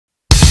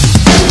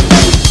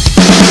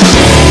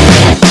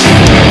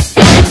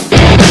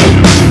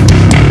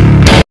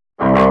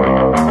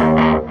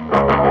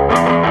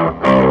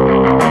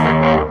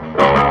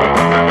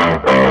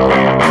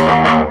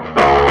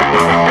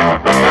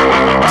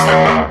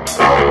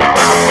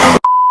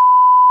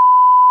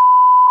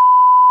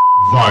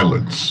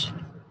Violence.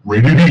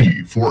 Rated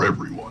E for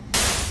everyone.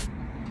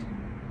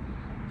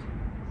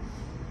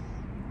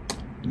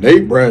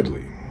 Nate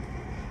Bradley,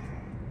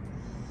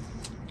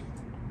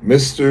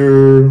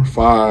 Mr.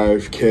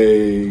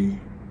 5K,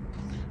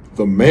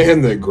 the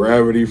man that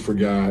gravity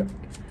forgot,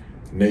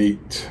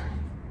 Nate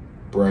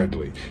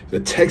Bradley, the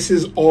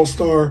Texas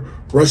All-Star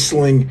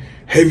Wrestling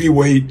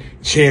Heavyweight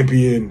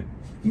Champion,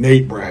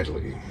 Nate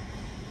Bradley.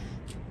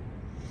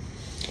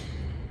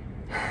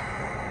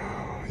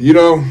 You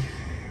know,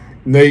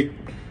 Nate,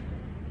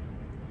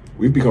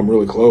 we've become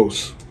really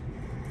close.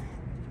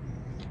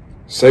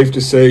 Safe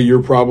to say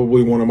you're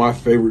probably one of my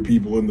favorite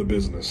people in the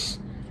business.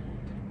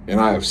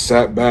 And I have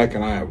sat back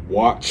and I have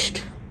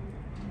watched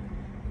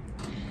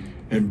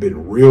and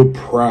been real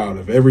proud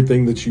of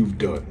everything that you've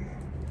done.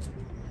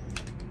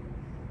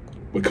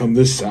 But come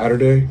this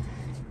Saturday,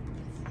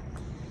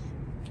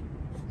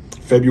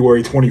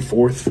 February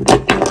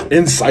 24th,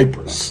 in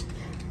Cypress,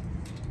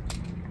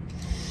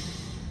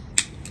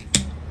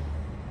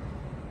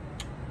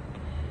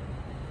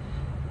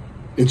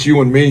 it's you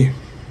and me.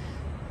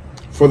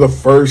 For the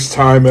first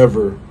time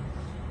ever,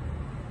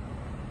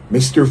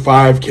 Mr.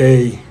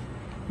 5K,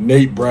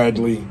 Nate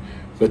Bradley,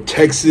 the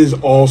Texas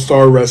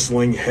All-Star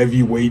Wrestling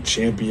Heavyweight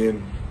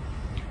Champion,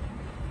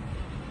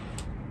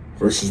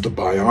 versus the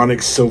Bionic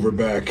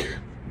Silverback,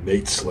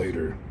 Nate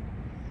Slater,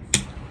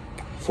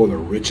 for the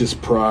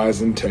richest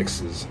prize in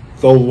Texas,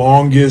 the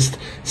longest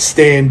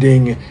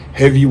standing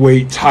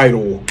heavyweight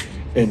title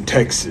in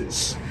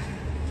Texas.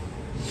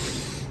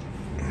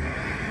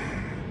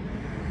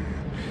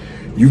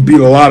 You've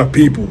beat a lot of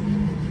people.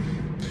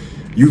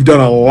 You've done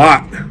a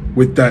lot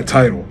with that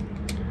title.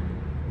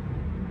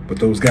 But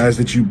those guys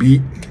that you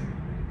beat,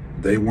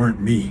 they weren't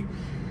me.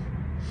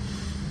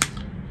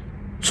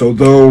 So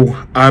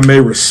though I may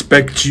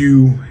respect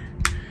you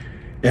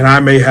and I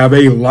may have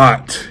a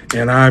lot,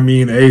 and I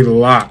mean a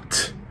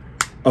lot,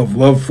 of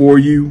love for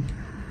you,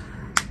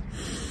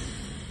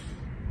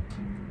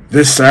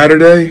 this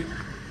Saturday,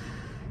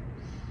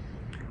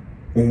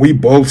 when we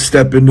both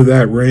step into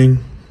that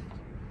ring,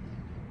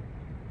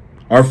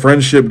 our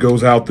friendship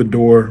goes out the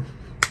door.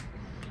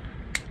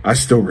 I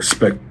still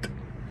respect it.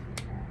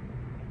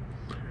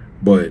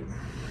 But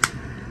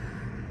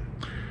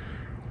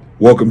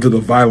welcome to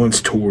the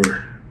Violence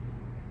Tour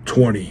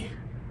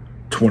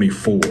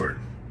 2024.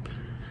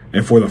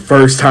 And for the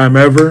first time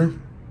ever,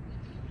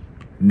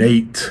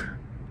 Nate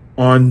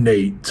on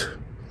Nate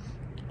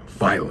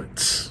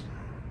Violence.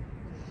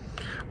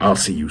 I'll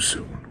see you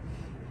soon.